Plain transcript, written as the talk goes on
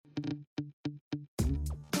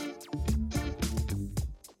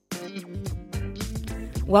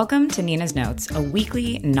Welcome to Nina's Notes, a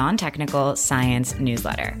weekly, non-technical science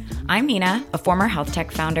newsletter. I'm Nina, a former health tech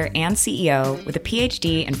founder and CEO with a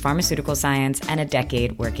PhD in pharmaceutical science and a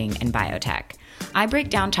decade working in biotech. I break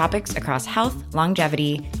down topics across health,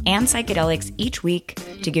 longevity, and psychedelics each week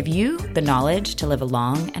to give you the knowledge to live a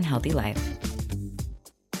long and healthy life.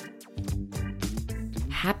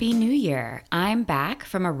 Happy New Year! I'm back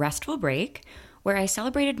from a restful break where I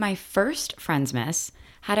celebrated my first Friendsmas,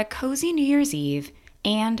 had a cozy New Year's Eve,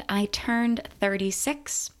 and I turned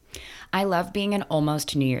 36. I love being an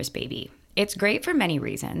almost New Year's baby. It's great for many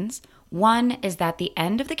reasons. One is that the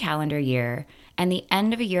end of the calendar year and the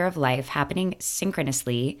end of a year of life happening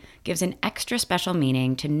synchronously gives an extra special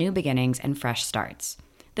meaning to new beginnings and fresh starts.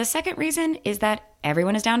 The second reason is that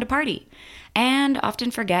everyone is down to party and often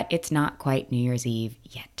forget it's not quite New Year's Eve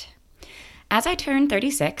yet. As I turned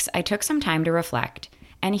 36, I took some time to reflect,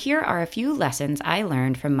 and here are a few lessons I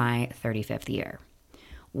learned from my 35th year.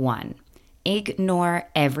 1. Ignore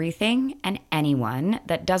everything and anyone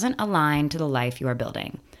that doesn't align to the life you are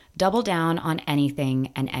building. Double down on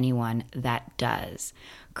anything and anyone that does.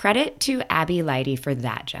 Credit to Abby Leidy for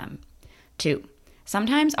that gem. 2.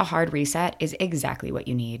 Sometimes a hard reset is exactly what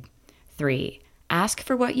you need. 3. Ask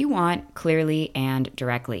for what you want clearly and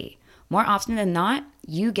directly. More often than not,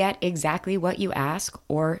 you get exactly what you ask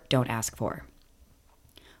or don't ask for.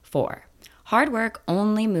 4. Hard work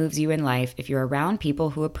only moves you in life if you're around people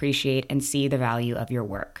who appreciate and see the value of your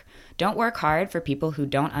work. Don't work hard for people who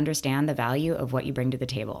don't understand the value of what you bring to the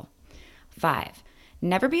table. 5.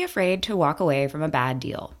 Never be afraid to walk away from a bad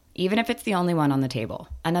deal, even if it's the only one on the table.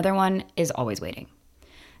 Another one is always waiting.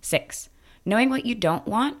 6. Knowing what you don't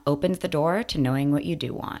want opens the door to knowing what you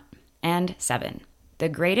do want. And 7. The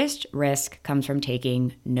greatest risk comes from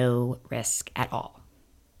taking no risk at all.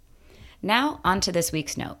 Now, on to this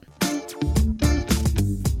week's note.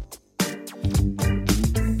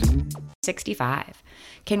 65.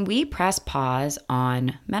 Can we press pause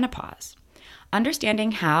on menopause?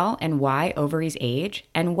 Understanding how and why ovaries age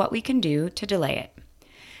and what we can do to delay it.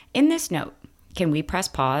 In this note, Can we press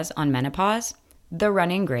pause on menopause? The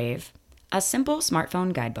Running Grave, a simple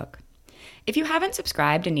smartphone guidebook. If you haven't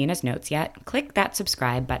subscribed to Nina's Notes yet, click that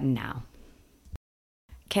subscribe button now.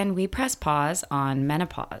 Can we press pause on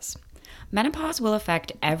menopause? Menopause will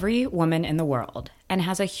affect every woman in the world and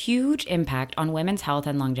has a huge impact on women's health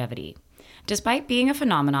and longevity. Despite being a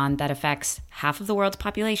phenomenon that affects half of the world's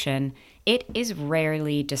population, it is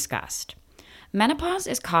rarely discussed. Menopause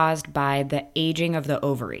is caused by the aging of the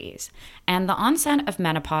ovaries, and the onset of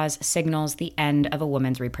menopause signals the end of a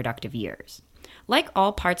woman's reproductive years. Like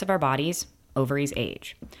all parts of our bodies, ovaries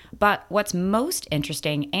age. But what's most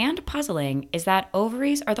interesting and puzzling is that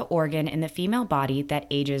ovaries are the organ in the female body that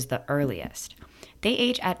ages the earliest. They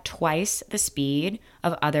age at twice the speed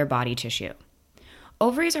of other body tissue.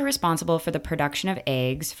 Ovaries are responsible for the production of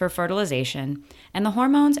eggs for fertilization and the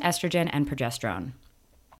hormones estrogen and progesterone.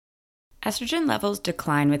 Estrogen levels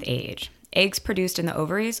decline with age. Eggs produced in the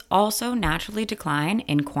ovaries also naturally decline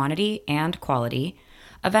in quantity and quality,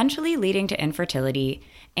 eventually leading to infertility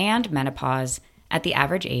and menopause at the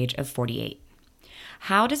average age of 48.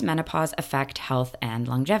 How does menopause affect health and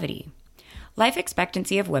longevity? Life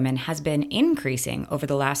expectancy of women has been increasing over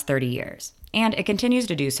the last 30 years, and it continues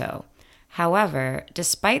to do so. However,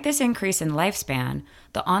 despite this increase in lifespan,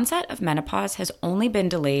 the onset of menopause has only been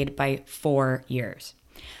delayed by 4 years.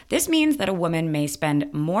 This means that a woman may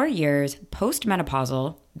spend more years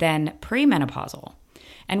postmenopausal than premenopausal.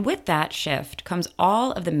 And with that shift comes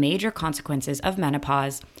all of the major consequences of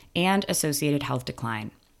menopause and associated health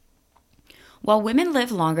decline. While women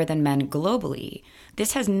live longer than men globally,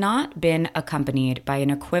 this has not been accompanied by an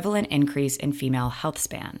equivalent increase in female health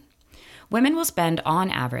span. Women will spend, on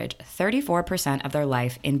average, 34% of their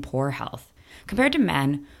life in poor health, compared to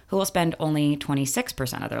men who will spend only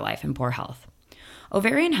 26% of their life in poor health.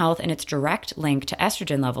 Ovarian health and its direct link to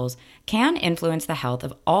estrogen levels can influence the health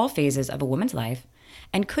of all phases of a woman's life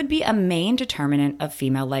and could be a main determinant of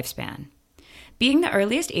female lifespan. Being the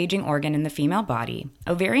earliest aging organ in the female body,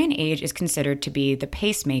 ovarian age is considered to be the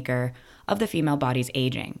pacemaker of the female body's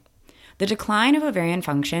aging. The decline of ovarian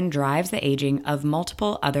function drives the aging of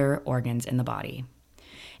multiple other organs in the body.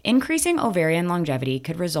 Increasing ovarian longevity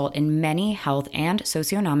could result in many health and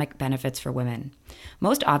socioeconomic benefits for women.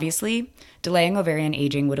 Most obviously, delaying ovarian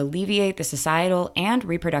aging would alleviate the societal and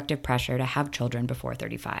reproductive pressure to have children before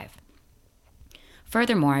 35.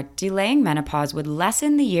 Furthermore, delaying menopause would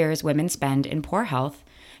lessen the years women spend in poor health,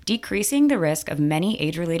 decreasing the risk of many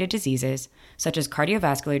age-related diseases such as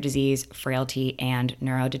cardiovascular disease, frailty, and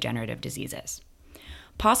neurodegenerative diseases.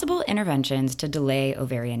 Possible interventions to delay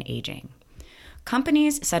ovarian aging.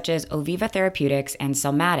 Companies such as Oviva Therapeutics and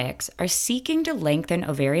Cellmatics are seeking to lengthen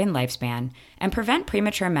ovarian lifespan and prevent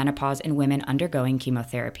premature menopause in women undergoing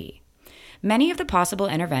chemotherapy. Many of the possible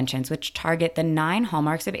interventions which target the 9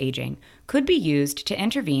 hallmarks of aging could be used to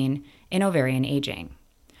intervene in ovarian aging.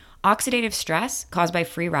 Oxidative stress caused by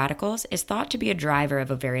free radicals is thought to be a driver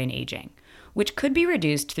of ovarian aging, which could be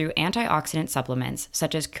reduced through antioxidant supplements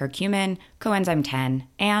such as curcumin, coenzyme 10,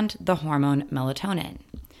 and the hormone melatonin.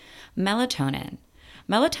 Melatonin.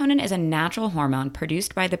 Melatonin is a natural hormone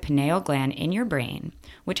produced by the pineal gland in your brain,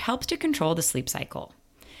 which helps to control the sleep cycle.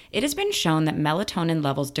 It has been shown that melatonin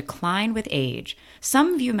levels decline with age.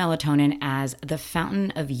 Some view melatonin as the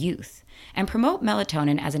fountain of youth and promote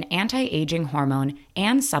melatonin as an anti-aging hormone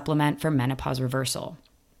and supplement for menopause reversal.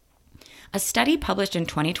 A study published in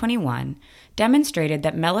 2021 demonstrated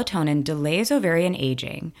that melatonin delays ovarian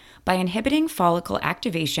aging by inhibiting follicle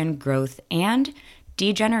activation, growth, and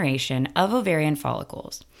degeneration of ovarian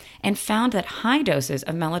follicles, and found that high doses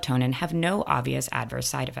of melatonin have no obvious adverse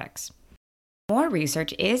side effects. More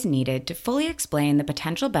research is needed to fully explain the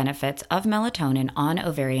potential benefits of melatonin on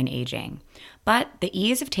ovarian aging, but the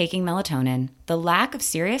ease of taking melatonin, the lack of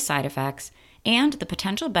serious side effects, and the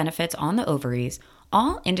potential benefits on the ovaries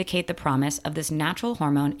all indicate the promise of this natural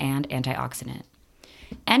hormone and antioxidant.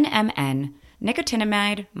 NMN,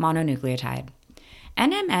 nicotinamide mononucleotide.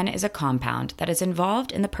 NMN is a compound that is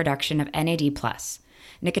involved in the production of NAD+,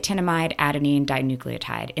 nicotinamide adenine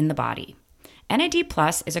dinucleotide, in the body. NAD+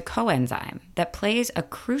 is a coenzyme that plays a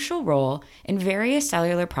crucial role in various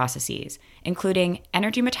cellular processes, including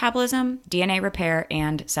energy metabolism, DNA repair,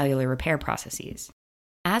 and cellular repair processes.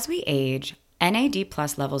 As we age,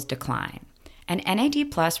 NAD+ levels decline, and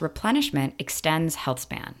NAD+ replenishment extends health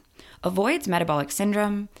span, avoids metabolic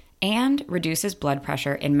syndrome, and reduces blood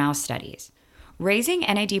pressure in mouse studies. Raising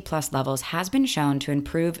NAD+ levels has been shown to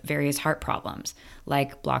improve various heart problems,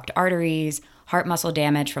 like blocked arteries, heart muscle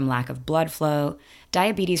damage from lack of blood flow,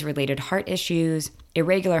 diabetes-related heart issues,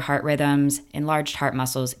 irregular heart rhythms, enlarged heart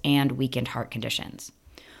muscles, and weakened heart conditions.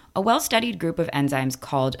 A well-studied group of enzymes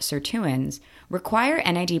called sirtuins require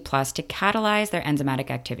NAD+ to catalyze their enzymatic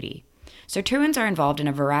activity. Sirtuins are involved in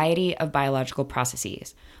a variety of biological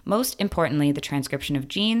processes, most importantly the transcription of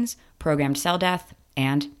genes, programmed cell death,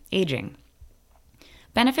 and aging.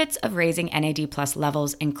 Benefits of raising NAD+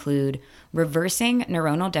 levels include reversing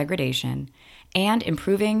neuronal degradation and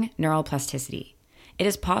improving neural plasticity. It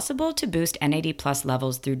is possible to boost NAD+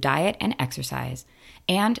 levels through diet and exercise,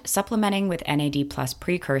 and supplementing with NAD+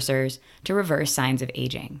 precursors to reverse signs of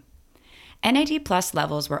aging. NAD+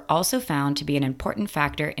 levels were also found to be an important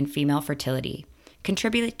factor in female fertility,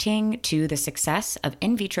 contributing to the success of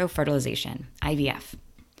in vitro fertilization, IVF.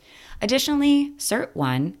 Additionally,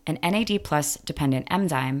 SIRT1, an NAD+ dependent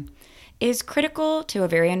enzyme, is critical to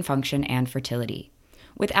ovarian function and fertility.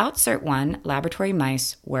 Without SIRT1, laboratory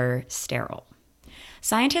mice were sterile.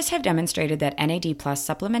 Scientists have demonstrated that NAD+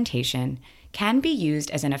 supplementation can be used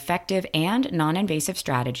as an effective and non-invasive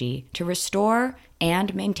strategy to restore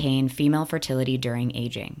and maintain female fertility during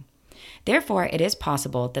aging. Therefore, it is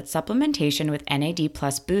possible that supplementation with NAD+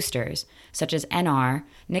 boosters, such as NR,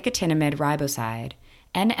 nicotinamide riboside,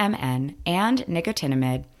 NMN, and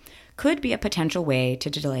nicotinamide, could be a potential way to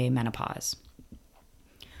delay menopause.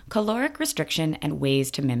 Caloric restriction and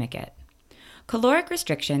ways to mimic it. Caloric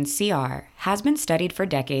restriction, CR, has been studied for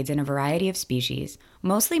decades in a variety of species,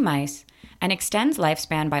 mostly mice, and extends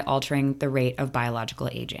lifespan by altering the rate of biological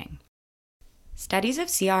aging. Studies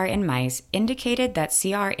of CR in mice indicated that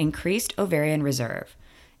CR increased ovarian reserve,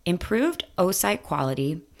 improved oocyte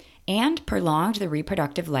quality, and prolonged the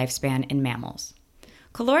reproductive lifespan in mammals.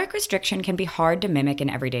 Caloric restriction can be hard to mimic in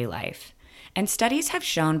everyday life, and studies have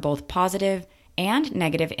shown both positive and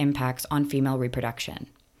negative impacts on female reproduction.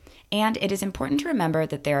 And it is important to remember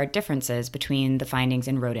that there are differences between the findings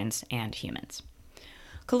in rodents and humans.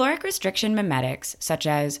 Caloric restriction mimetics, such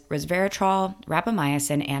as resveratrol,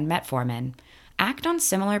 rapamycin, and metformin, act on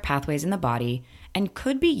similar pathways in the body and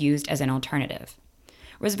could be used as an alternative.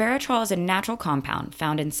 Resveratrol is a natural compound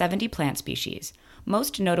found in 70 plant species,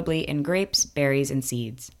 most notably in grapes, berries, and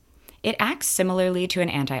seeds. It acts similarly to an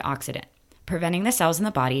antioxidant, preventing the cells in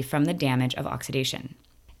the body from the damage of oxidation.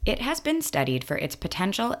 It has been studied for its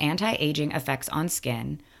potential anti-aging effects on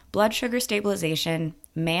skin, blood sugar stabilization,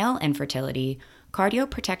 male infertility,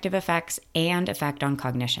 cardioprotective effects, and effect on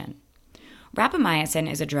cognition.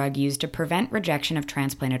 Rapamycin is a drug used to prevent rejection of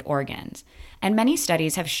transplanted organs, and many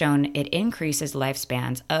studies have shown it increases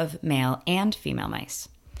lifespans of male and female mice.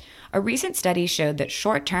 A recent study showed that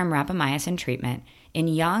short-term rapamycin treatment in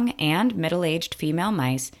young and middle-aged female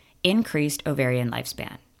mice increased ovarian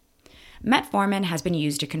lifespan. Metformin has been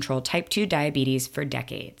used to control type 2 diabetes for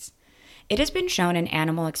decades. It has been shown in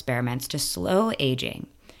animal experiments to slow aging,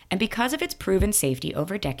 and because of its proven safety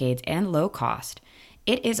over decades and low cost,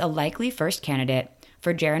 it is a likely first candidate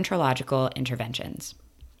for gerontological interventions.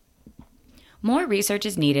 More research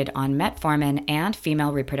is needed on metformin and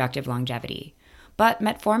female reproductive longevity, but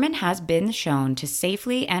metformin has been shown to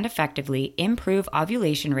safely and effectively improve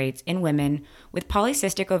ovulation rates in women with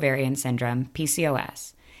polycystic ovarian syndrome,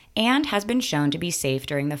 PCOS, and has been shown to be safe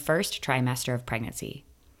during the first trimester of pregnancy.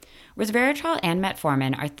 Resveratrol and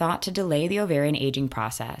metformin are thought to delay the ovarian aging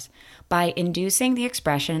process by inducing the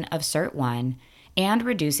expression of SIRT1 and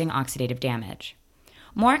reducing oxidative damage.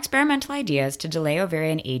 More experimental ideas to delay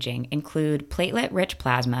ovarian aging include platelet-rich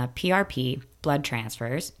plasma, PRP, blood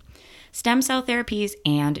transfers, stem cell therapies,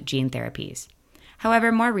 and gene therapies.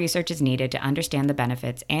 However, more research is needed to understand the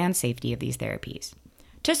benefits and safety of these therapies.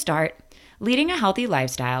 To start, leading a healthy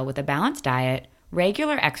lifestyle with a balanced diet,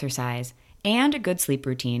 regular exercise, and a good sleep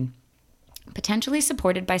routine, potentially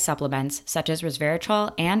supported by supplements such as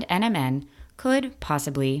resveratrol and NMN, could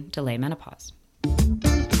possibly delay menopause.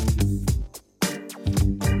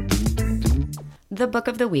 The Book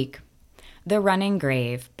of the Week, The Running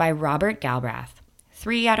Grave by Robert Galbraith,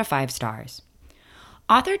 3 out of 5 stars.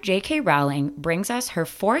 Author J.K. Rowling brings us her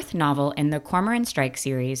 4th novel in the Cormoran Strike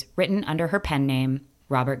series, written under her pen name,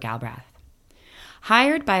 Robert Galbraith.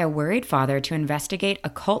 Hired by a worried father to investigate a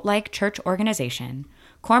cult-like church organization,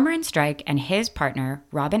 Cormoran Strike and his partner,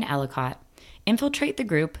 Robin Ellicott, infiltrate the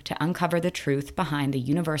group to uncover the truth behind the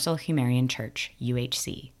Universal Humarian Church,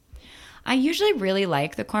 UHC. I usually really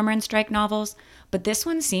like the Cormoran Strike novels, but this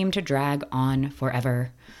one seemed to drag on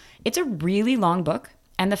forever. It's a really long book,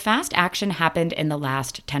 and the fast action happened in the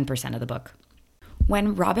last 10% of the book.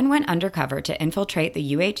 When Robin went undercover to infiltrate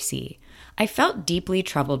the UHC, I felt deeply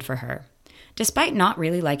troubled for her. Despite not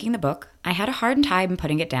really liking the book, I had a hard time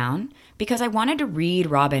putting it down because I wanted to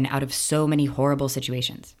read Robin out of so many horrible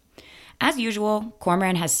situations. As usual,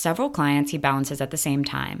 Cormoran has several clients he balances at the same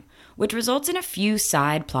time, which results in a few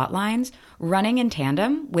side plot lines running in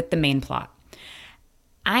tandem with the main plot.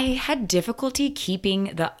 I had difficulty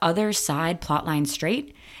keeping the other side plot lines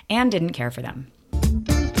straight and didn't care for them.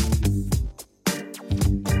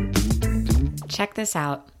 Check this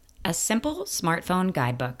out, a simple smartphone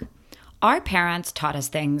guidebook. Our parents taught us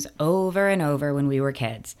things over and over when we were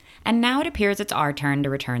kids, and now it appears it's our turn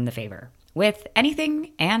to return the favor, with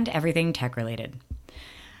anything and everything tech-related.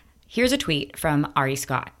 Here's a tweet from Ari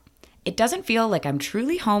Scott. It doesn't feel like I'm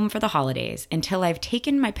truly home for the holidays until I've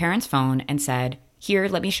taken my parents' phone and said, "Here,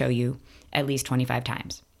 let me show you," at least 25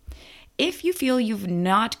 times. If you feel you've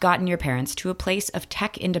not gotten your parents to a place of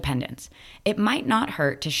tech independence, it might not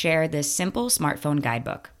hurt to share this simple smartphone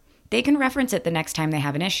guidebook. They can reference it the next time they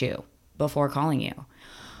have an issue, before calling you.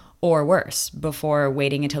 Or worse, before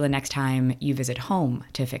waiting until the next time you visit home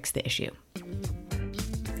to fix the issue.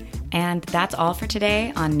 And that's all for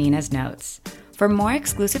today on Nina's Notes. For more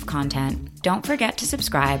exclusive content, don't forget to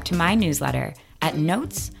subscribe to my newsletter at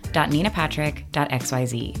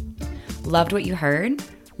notes.ninapatrick.xyz. Loved what you heard?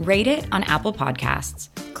 Rate it on Apple Podcasts,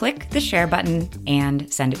 click the share button,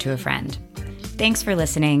 and send it to a friend. Thanks for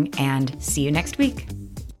listening, and see you next week.